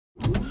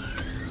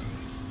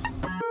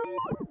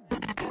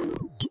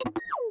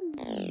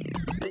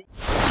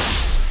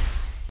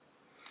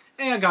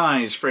Hiya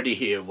guys, Freddy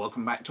here.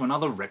 Welcome back to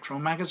another Retro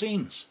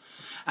Magazines.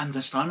 And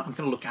this time I'm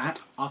going to look at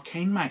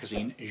Arcane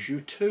Magazine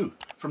issue 2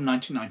 from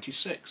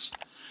 1996.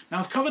 Now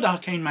I've covered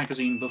Arcane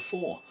Magazine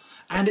before,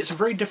 and it's a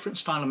very different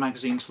style of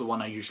magazine to the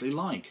one I usually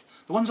like.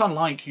 The ones I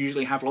like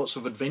usually have lots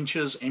of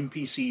adventures,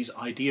 NPCs,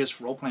 ideas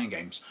for role-playing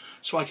games,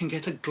 so I can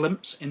get a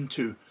glimpse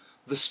into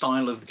the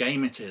style of the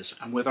game it is,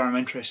 and whether I'm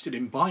interested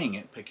in buying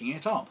it, picking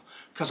it up,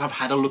 because I've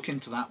had a look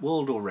into that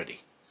world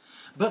already.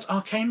 But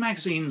Arcane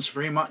Magazine's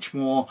very much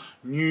more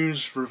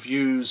news,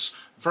 reviews,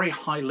 very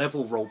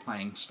high-level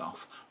role-playing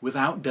stuff,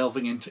 without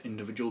delving into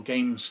individual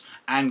games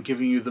and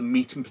giving you the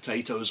meat and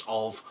potatoes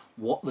of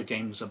what the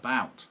game's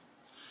about.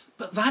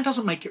 But that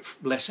doesn't make it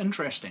less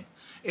interesting.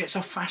 It's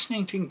a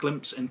fascinating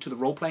glimpse into the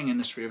role-playing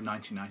industry of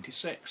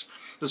 1996.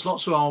 There's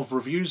lots of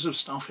reviews of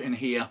stuff in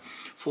here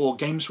for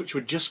games which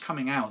were just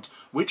coming out,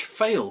 which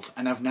failed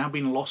and have now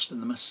been lost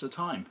in the mists of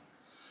time.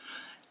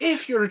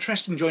 If you're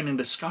interested in joining a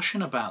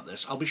discussion about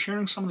this, I'll be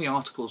sharing some of the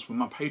articles with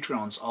my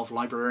Patreons of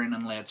Librarian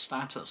and Laird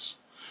status.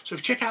 So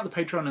if you check out the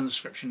Patreon in the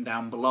description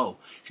down below,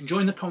 you can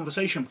join the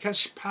conversation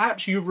because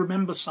perhaps you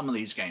remember some of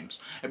these games.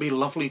 It'd be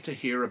lovely to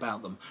hear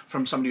about them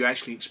from somebody who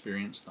actually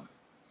experienced them.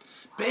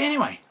 But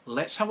anyway,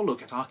 let's have a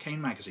look at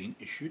Arcane Magazine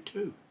issue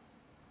 2.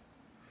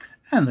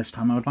 And this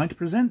time I would like to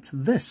present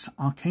this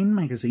Arcane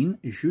Magazine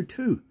issue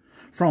 2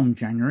 from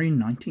January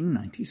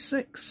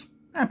 1996.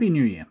 Happy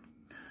New Year.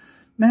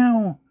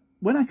 Now,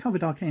 when I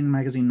covered Arcane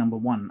Magazine number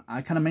 1,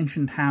 I kind of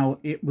mentioned how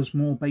it was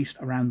more based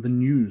around the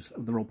news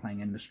of the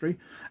role-playing industry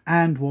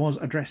and was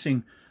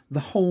addressing the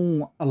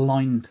whole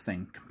aligned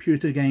thing.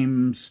 Computer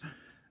games,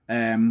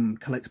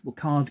 collectible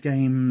card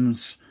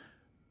games,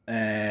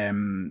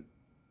 play-by-mail,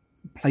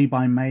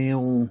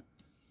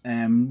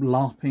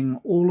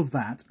 LARPing, all of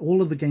that,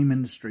 all of the game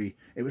industry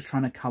it was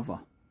trying to cover.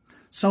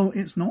 So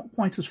it's not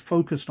quite as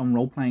focused on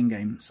role-playing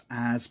games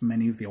as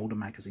many of the older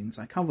magazines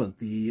I covered,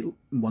 the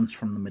ones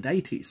from the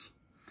mid-80s.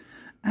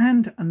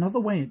 And another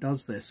way it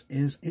does this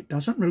is it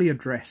doesn't really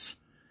address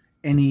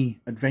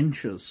any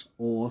adventures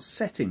or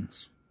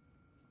settings.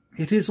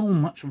 It is all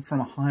much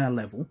from a higher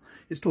level.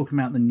 It's talking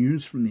about the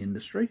news from the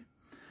industry,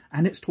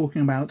 and it's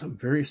talking about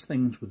various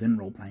things within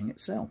role-playing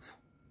itself.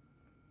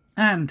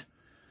 And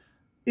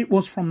it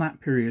was from that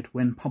period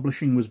when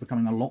publishing was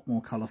becoming a lot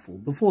more colourful.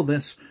 Before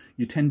this,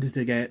 you tended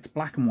to get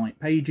black and white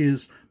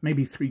pages,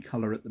 maybe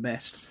 3-colour at the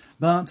best,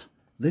 but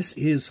this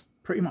is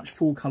pretty much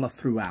full colour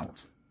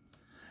throughout.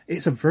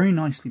 It's a very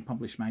nicely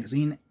published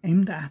magazine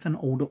aimed at an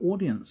older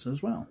audience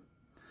as well.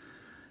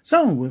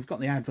 So we've got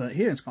the advert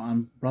here. It's got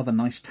a rather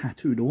nice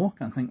tattooed orc.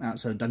 I think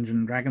that's a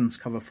Dungeons & Dragons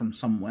cover from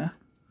somewhere.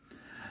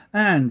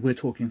 And we're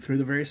talking through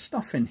the various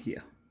stuff in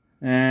here.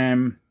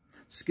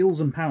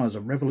 Skills and Powers, a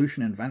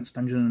Revolution in Advanced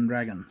Dungeons &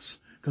 Dragons.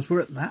 Because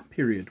we're at that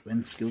period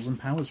when Skills and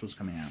Powers was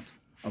coming out.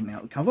 Opening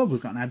out the cover, we've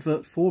got an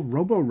advert for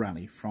Robo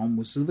Rally from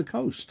Wizards of the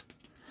Coast.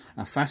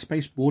 A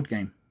fast-paced board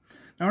game.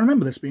 Now I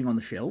remember this being on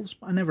the shelves,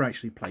 but I never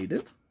actually played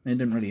it. It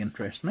didn't really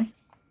interest me.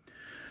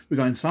 We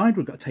go inside,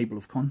 we've got a table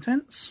of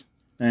contents.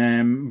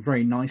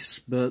 Very nice,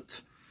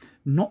 but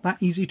not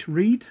that easy to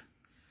read.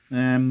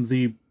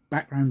 The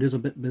background is a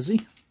bit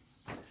busy.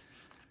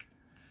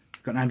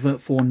 We've got an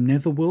advert for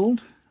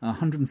Netherworld, a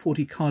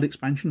 140 card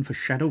expansion for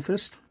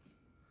Shadowfist.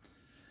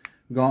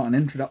 We've got an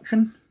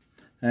introduction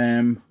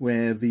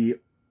where the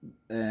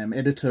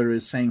editor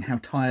is saying how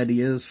tired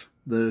he is,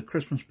 the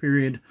Christmas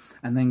period,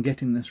 and then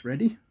getting this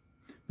ready.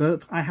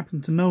 But I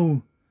happen to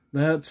know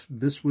that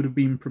this would have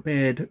been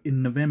prepared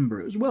in November.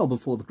 It was well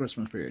before the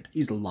Christmas period.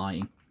 He's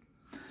lying.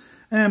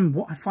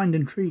 What I find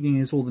intriguing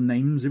is all the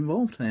names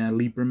involved.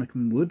 Lee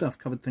Brimmicombe-wood, I've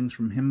covered things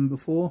from him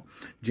before.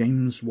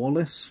 James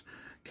Wallace,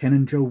 Ken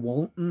and Joe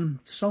Walton.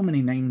 So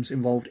many names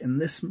involved in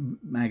this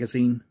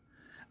magazine.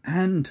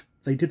 And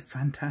they did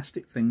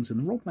fantastic things in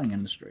the role-playing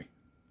industry.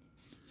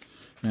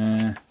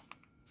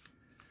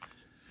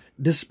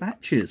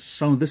 Despatches.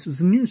 So this is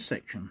the news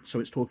section. So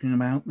it's talking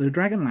about the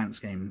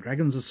Dragonlance game.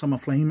 Dragons of Summer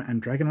Flame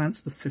and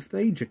Dragonlance the Fifth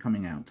Age are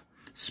coming out.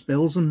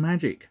 Spells and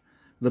Magic.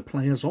 The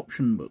Player's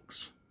Option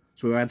books.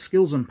 So we had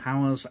Skills and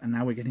Powers, and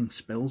now we're getting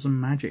Spells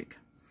and Magic.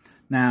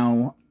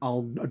 Now,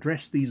 I'll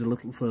address these a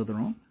little further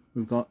on.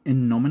 We've got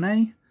In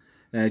Nomine,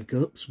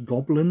 GURPS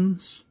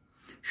Goblins,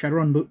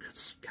 Shadowrun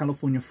Books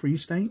California Free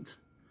State,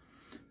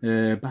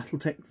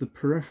 Battletech the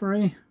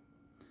Periphery,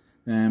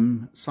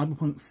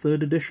 Cyberpunk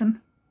 3rd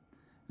Edition,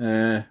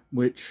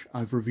 which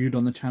I've reviewed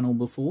on the channel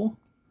before.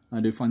 I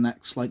do find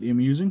that slightly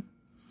amusing.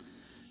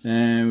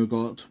 We've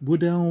got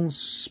Wood Elves,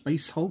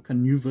 Space Hulk, a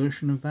new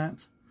version of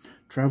that.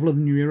 Travel of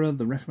the New Era,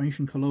 the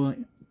Reformation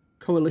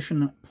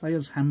Coalition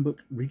Player's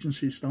Handbook,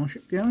 Regency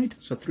Starship Guide.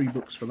 So 3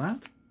 books for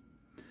that.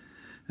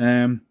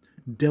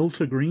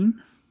 Delta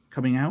Green,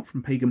 coming out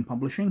from Pagan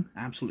Publishing.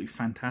 Absolutely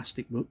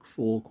fantastic book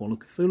for Call of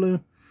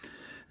Cthulhu.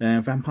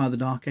 Vampire the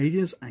Dark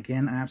Ages.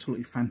 Again,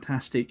 absolutely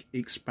fantastic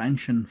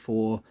expansion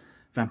for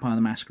Vampire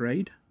the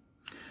Masquerade.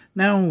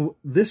 Now,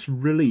 this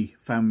really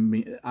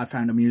I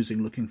found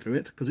amusing looking through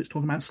it, because it's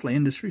talking about Slay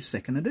Industries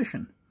 2nd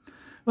edition.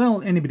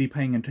 Well, anybody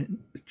paying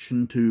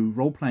attention to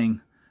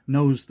role-playing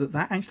knows that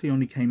that actually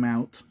only came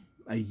out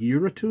a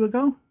year or two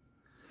ago.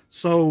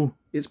 So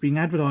it's being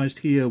advertised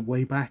here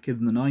way back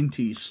in the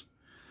 90s.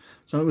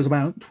 So it was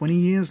about 20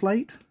 years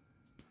late.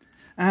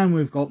 And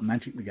we've got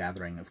Magic the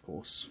Gathering, of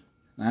course.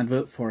 An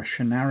advert for a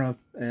Shannara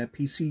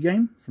PC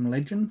game from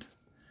Legend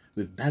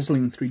with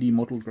dazzling 3D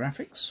model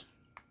graphics.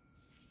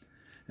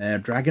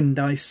 Dragon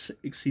Dice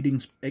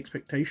exceeding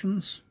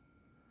expectations.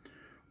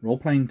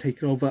 Role-playing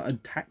taking over a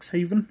tax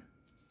haven.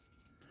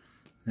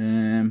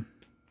 In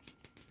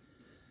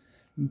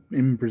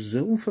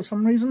Brazil for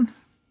some reason.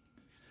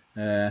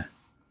 Warhammer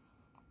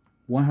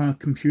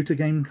computer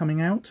game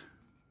coming out.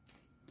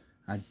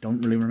 I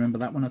don't really remember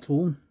that one at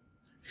all.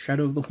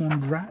 Shadow of the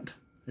Horned Rat,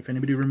 if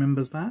anybody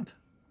remembers that.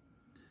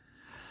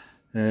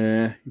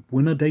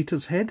 Winner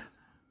Data's Head,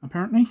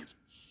 apparently.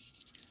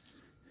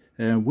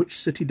 Which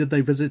city did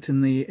they visit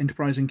in the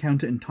Enterprise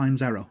encounter in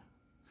Time's Arrow?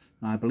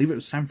 I believe it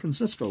was San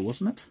Francisco,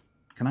 wasn't it?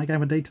 Can I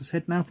have a Data's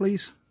Head now,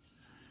 please?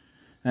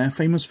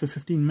 Famous for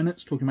 15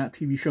 minutes, talking about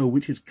a TV show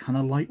which is kind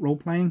of like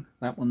role-playing.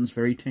 That one's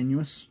very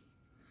tenuous.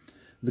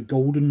 The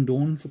Golden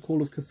Dawn for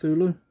Call of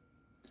Cthulhu.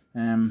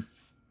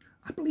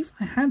 I believe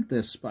I had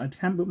this, but I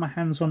can't put my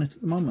hands on it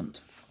at the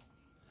moment.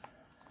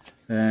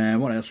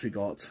 What else we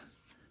got?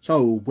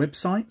 So,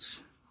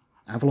 websites.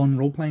 Avalon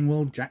Role-Playing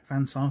World, Jack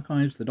Vance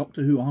Archives, the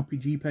Doctor Who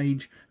RPG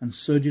page, and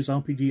Surge's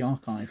RPG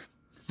Archive.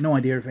 No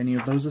idea if any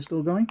of those are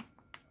still going.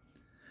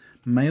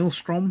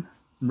 Maelstrom,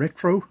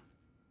 Retro,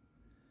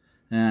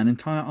 an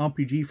entire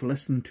RPG for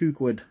less than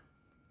 £2.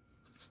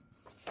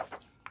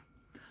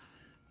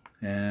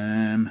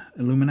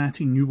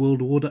 Illuminati New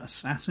World Order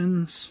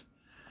Assassins.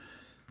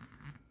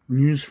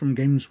 News from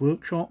Games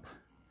Workshop.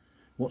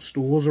 What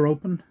stores are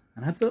open.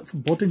 An advert for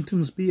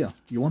Boddington's Beer.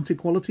 You want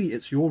equality?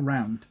 It's your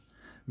round.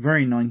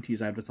 Very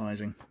 90s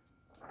advertising.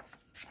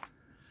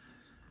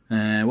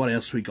 What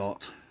else we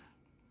got?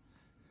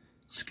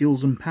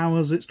 Skills and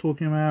Powers it's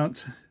talking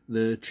about.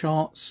 The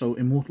charts, so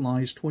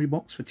Immortalized Toy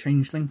Box for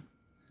Changeling.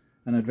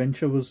 An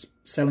Adventure was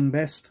selling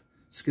best.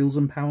 Skills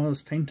and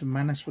Powers, Taint of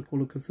Manus for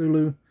Call of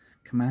Cthulhu.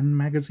 Command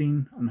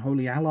Magazine,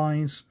 Unholy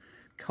Allies.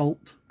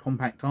 Cult,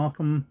 Compact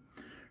Arkham.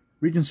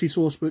 Regency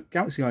Sourcebook,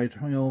 Galaxy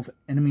I-12,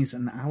 Enemies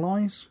and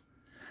Allies.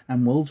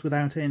 And Worlds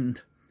Without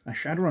End, a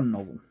Shadowrun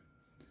novel.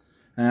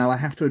 I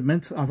have to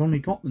admit, I've only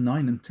got the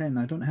 9 and 10.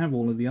 I don't have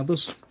all of the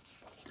others.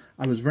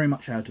 I was very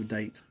much out of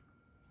date.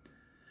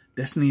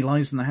 Destiny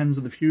Lies in the Hands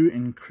of the Few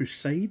in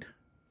Crusade.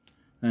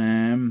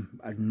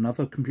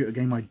 Another computer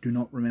game I do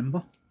not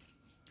remember.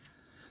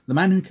 The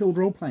Man Who Killed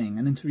Role-Playing,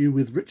 an interview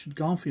with Richard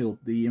Garfield,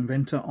 the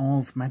inventor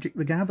of Magic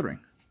the Gathering.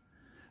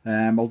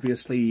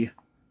 Obviously,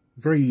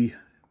 very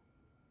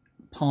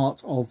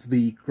part of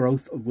the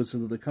growth of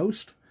Wizard of the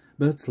Coast,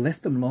 but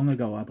left them long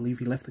ago. I believe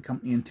he left the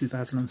company in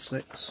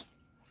 2006.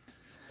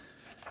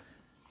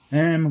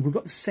 We've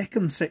got the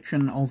second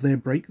section of their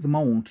Break the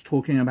Mould,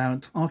 talking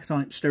about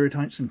archetypes,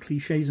 stereotypes and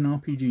cliches in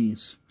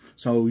RPGs.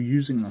 So,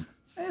 using them.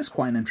 It's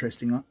quite an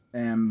interesting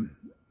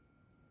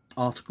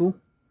article.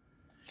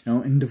 You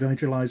know,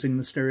 individualizing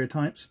the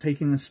stereotypes,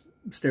 taking the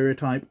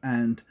stereotype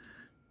and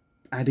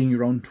adding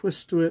your own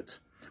twist to it,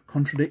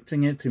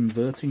 contradicting it,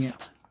 inverting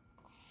it.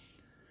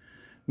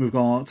 We've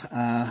got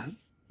a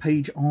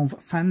page of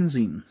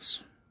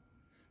fanzines.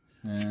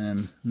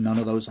 None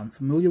of those I'm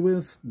familiar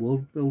with.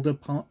 Worldbuilder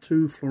Part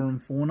 2, Flora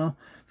and Fauna,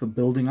 for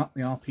building up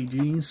the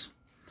RPGs.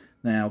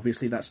 Now,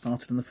 obviously that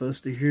started in the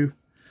first issue.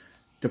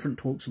 Different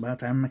talks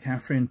about Anne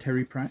McCaffrey and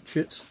Terry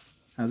Pratchett,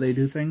 how they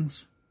do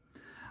things.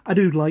 I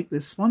do like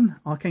this one.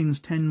 Arcane's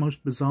 10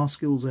 Most Bizarre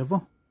Skills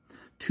Ever.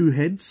 2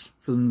 heads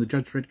from the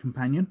Judge Red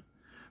Companion.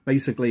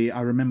 Basically,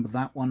 I remember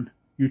that one.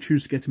 You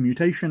choose to get a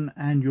mutation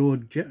and your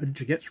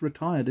judge gets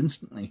retired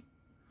instantly.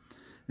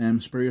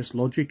 Spurious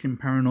Logic in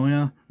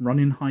Paranoia. Run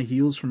in High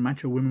Heels from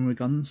Macho Women with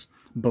Guns.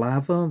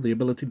 Blather, the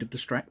ability to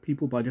distract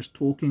people by just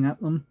talking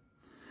at them.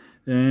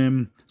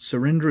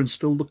 Surrender and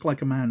Still Look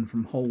Like a Man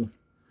from Hole.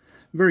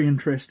 Very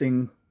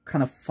interesting,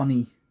 kind of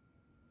funny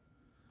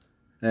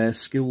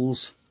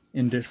skills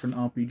in different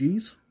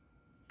RPGs.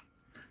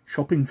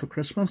 Shopping for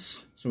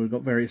Christmas. So we've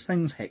got various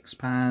things. Hex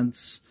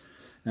pads,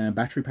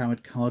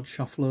 battery-powered card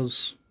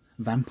shufflers,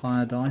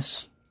 vampire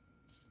dice.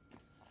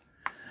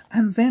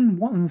 And then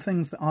one of the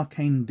things that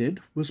Arcane did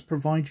was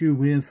provide you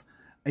with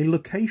a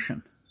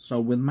location.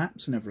 So with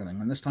maps and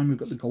everything. And this time we've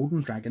got the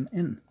Golden Dragon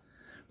Inn,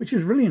 which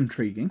is really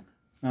intriguing.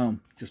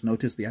 Just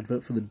noticed the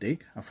advert for The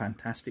Dig, a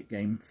fantastic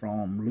game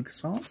from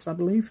LucasArts, I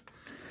believe,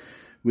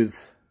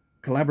 with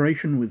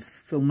collaboration with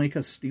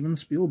filmmaker Steven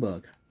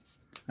Spielberg.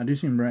 I do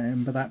seem to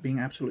remember that being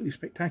absolutely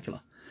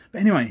spectacular.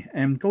 But anyway,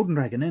 Golden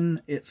Dragon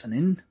Inn, it's an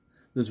inn.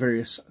 There's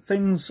various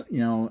things, you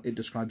know, it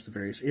describes the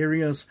various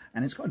areas,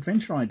 and it's got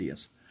adventure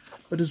ideas.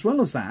 But as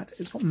well as that,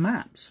 it's got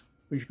maps,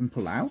 which you can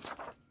pull out.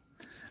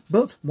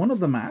 But one of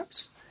the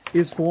maps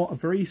is for a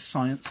very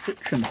science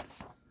fiction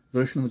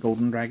version of the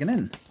Golden Dragon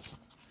Inn.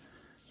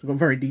 So we've got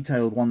very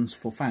detailed ones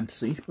for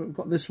fantasy, but we've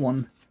got this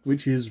one,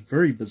 which is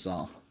very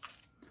bizarre.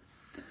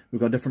 We've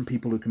got different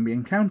people who can be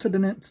encountered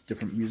in it,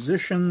 different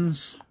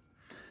musicians,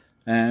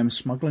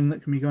 smuggling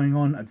that can be going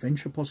on,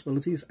 adventure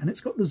possibilities, and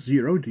it's got the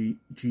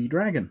Zero-G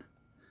Dragon.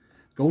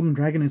 Golden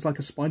Dragon is like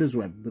a spider's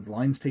web, with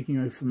lines taking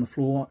you from the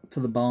floor to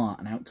the bar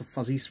and out to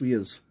fuzzy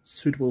spheres,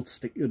 suitable to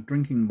stick your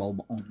drinking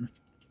bulb on.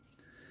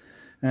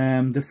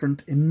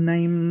 Different in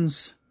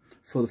names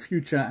for the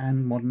future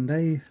and modern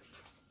day.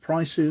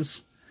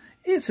 Prices.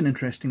 It's an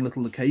interesting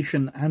little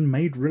location, and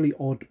made really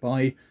odd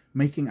by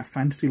making a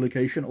fantasy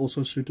location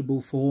also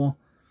suitable for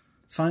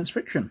science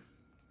fiction.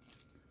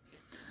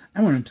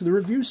 And we're into the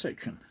review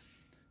section.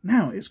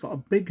 Now, it's got a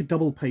big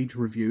double-page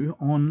review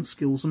on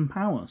skills and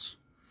powers,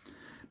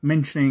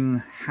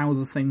 mentioning how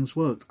the things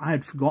worked. I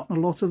had forgotten a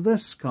lot of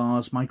this,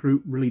 because my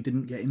group really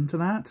didn't get into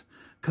that,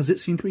 because it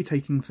seemed to be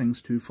taking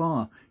things too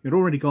far. You'd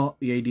already got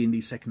the AD&D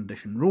 2nd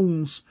edition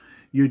rules,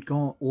 you'd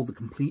got all the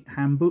complete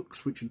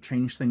handbooks, which had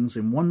changed things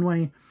in one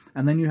way,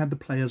 and then you had the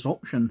player's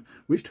option,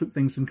 which took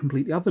things in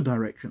completely other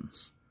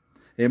directions.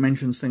 It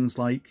mentions things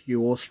like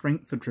your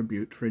strength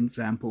attribute, for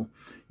example.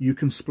 You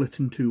can split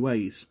in two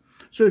ways.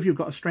 So if you've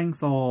got a strength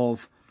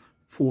of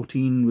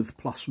 14 with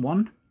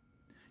 +1,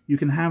 you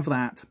can have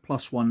that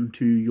 +1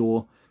 to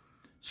your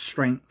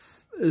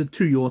strength,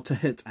 to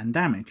hit and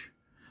damage.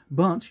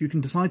 But you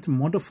can decide to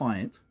modify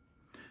it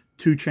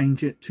to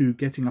change it to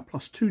getting a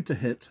 +2 to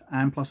hit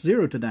and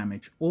 +0 to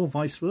damage, or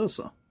vice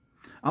versa,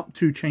 up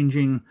to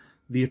changing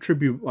the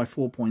attribute by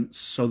 4 points,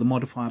 so the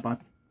modifier by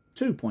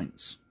 2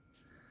 points.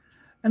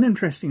 An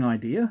interesting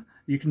idea.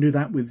 You can do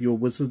that with your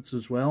wizards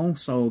as well,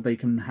 so they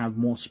can have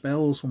more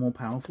spells or more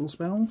powerful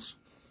spells.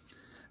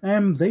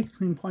 They've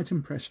been quite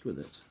impressed with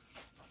it.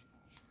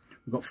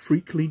 We've got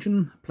Freak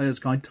Legion, Player's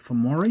Guide to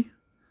Fomori.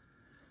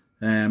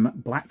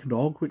 Black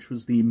Dog, which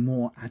was the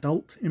more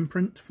adult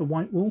imprint for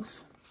White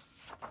Wolf.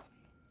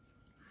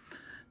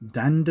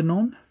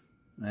 Dandanon,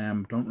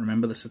 don't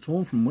remember this at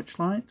all, from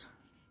Witchlight.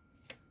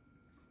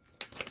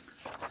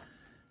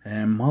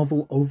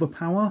 Marvel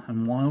Overpower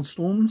and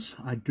Wildstorms.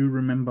 I do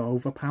remember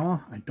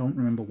Overpower. I don't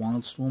remember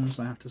Wildstorms,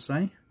 I have to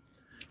say.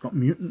 Got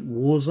Mutant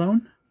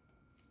Warzone.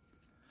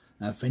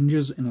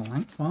 Avengers in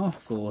Alankmar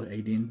for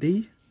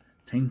AD&D.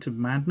 Tainted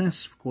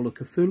Madness for Call of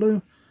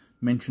Cthulhu,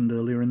 mentioned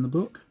earlier in the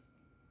book.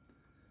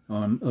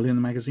 Earlier in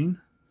the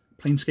magazine.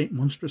 Planescape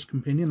Monstrous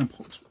Companion,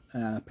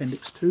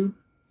 Appendix 2.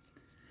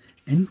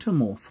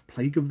 Entomorph,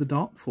 Plague of the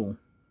Darkfall.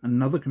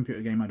 Another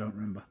computer game I don't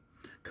remember.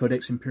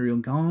 Codex Imperial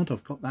Guard,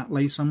 I've got that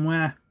lay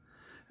somewhere.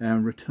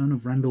 Return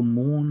of Randall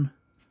Morn.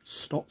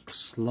 Stock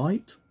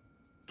Slight,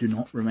 do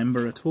not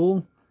remember at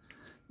all.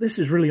 This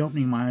is really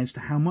opening my eyes to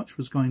how much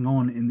was going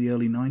on in the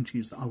early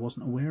 90s that I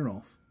wasn't aware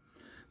of.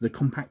 The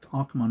Compact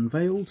Arkham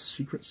Unveiled,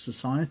 Secret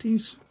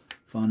Societies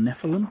for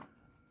Nephilim.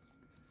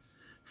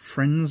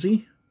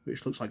 Frenzy,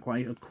 which looks like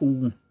quite a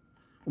cool,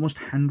 almost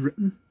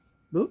handwritten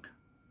book.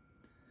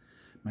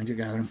 Magic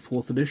Gathering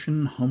 4th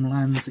Edition,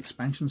 Homelands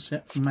expansion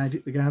set for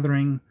Magic the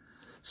Gathering.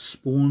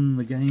 Spawn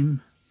the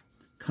game,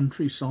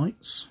 Country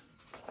Sites.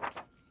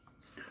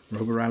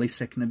 Robo Rally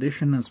 2nd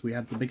Edition, as we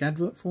had the big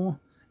advert for.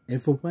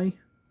 Everway.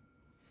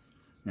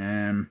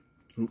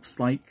 Looks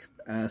like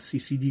a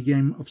CCD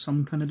game of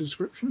some kind of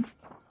description.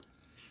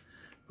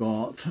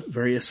 Got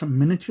various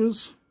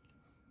miniatures.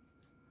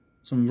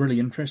 Some really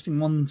interesting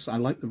ones. I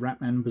like the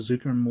Ratman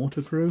Bazooka and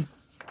Mortar Crew.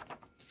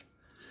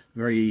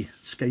 Very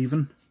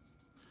Skaven.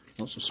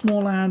 Lots of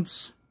small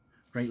ads.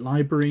 Great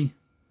library.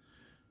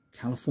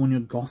 California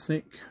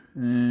Gothic.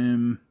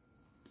 Warren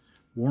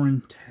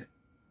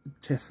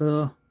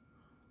Tether.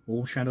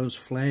 All Shadows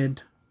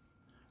Fled.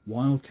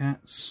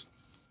 Wildcats.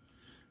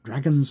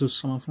 Dragons of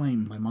Summer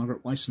Flame by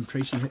Margaret Weiss and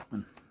Tracy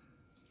Hickman.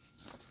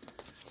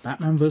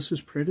 Batman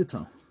vs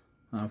Predator.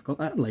 I've got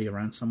that lay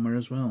around somewhere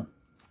as well.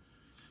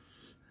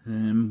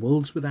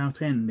 Worlds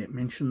Without End. It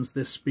mentions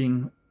this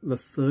being the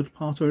third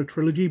part of a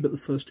trilogy, but the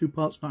first two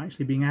parts not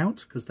actually being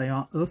out because they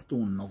are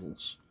Earthdawn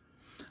novels.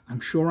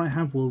 I'm sure I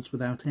have Worlds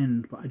Without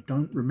End, but I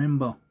don't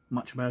remember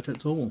much about it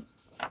at all.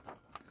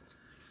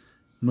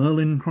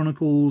 Merlin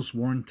Chronicles,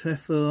 Warren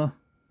Tether,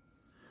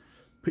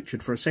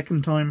 pictured for a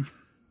second time.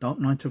 Dark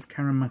Knight of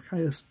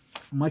Karamakos.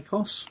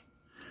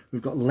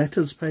 We've got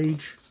Letters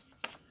page.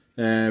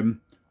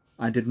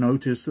 I did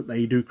notice that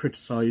they do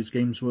criticise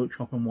Games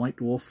Workshop and White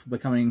Dwarf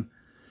becoming...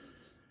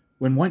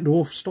 when White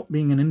Dwarf stopped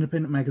being an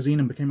independent magazine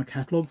and became a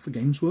catalogue for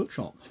Games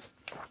Workshop.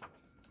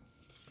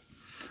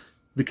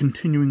 The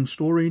continuing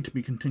story to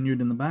be continued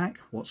in the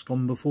back. What's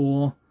gone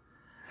before.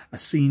 A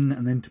scene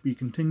and then to be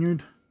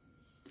continued.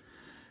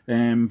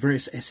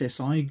 Various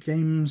SSI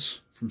games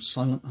from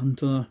Silent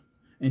Hunter,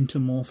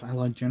 Entomorph,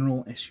 Allied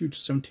General,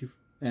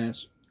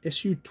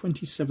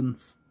 SU-27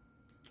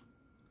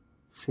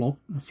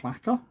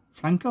 Flanker.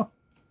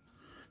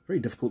 Very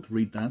difficult to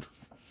read that.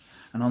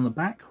 And on the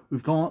back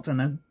we've got an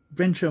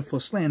adventure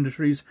for Slay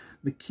Industries,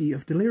 The Key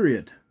of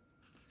Deliriad.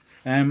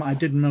 I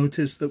did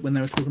notice that when they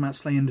were talking about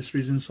Slay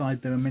Industries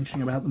inside, they were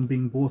mentioning about them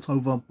being bought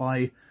over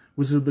by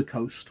Wizard of the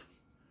Coast.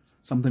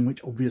 Something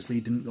which obviously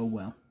didn't go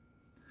well.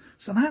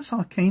 So that's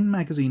Arcane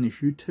Magazine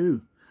issue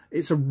 2.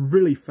 It's a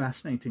really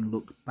fascinating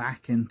look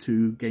back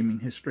into gaming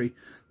history.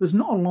 There's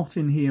not a lot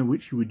in here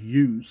which you would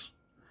use,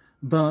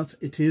 but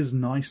it is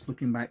nice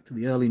looking back to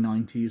the early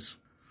 90s,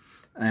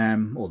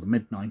 or the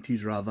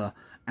mid-90s rather,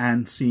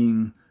 and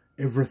seeing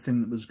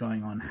everything that was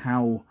going on,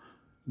 how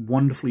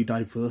wonderfully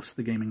diverse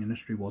the gaming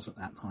industry was at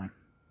that time.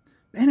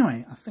 But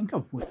anyway, I think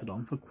I've whittled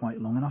on for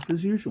quite long enough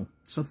as usual.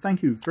 So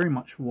thank you very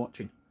much for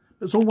watching.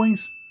 But as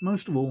always,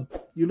 most of all,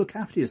 you look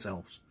after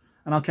yourselves.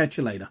 And I'll catch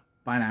you later.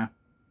 Bye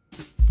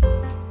now.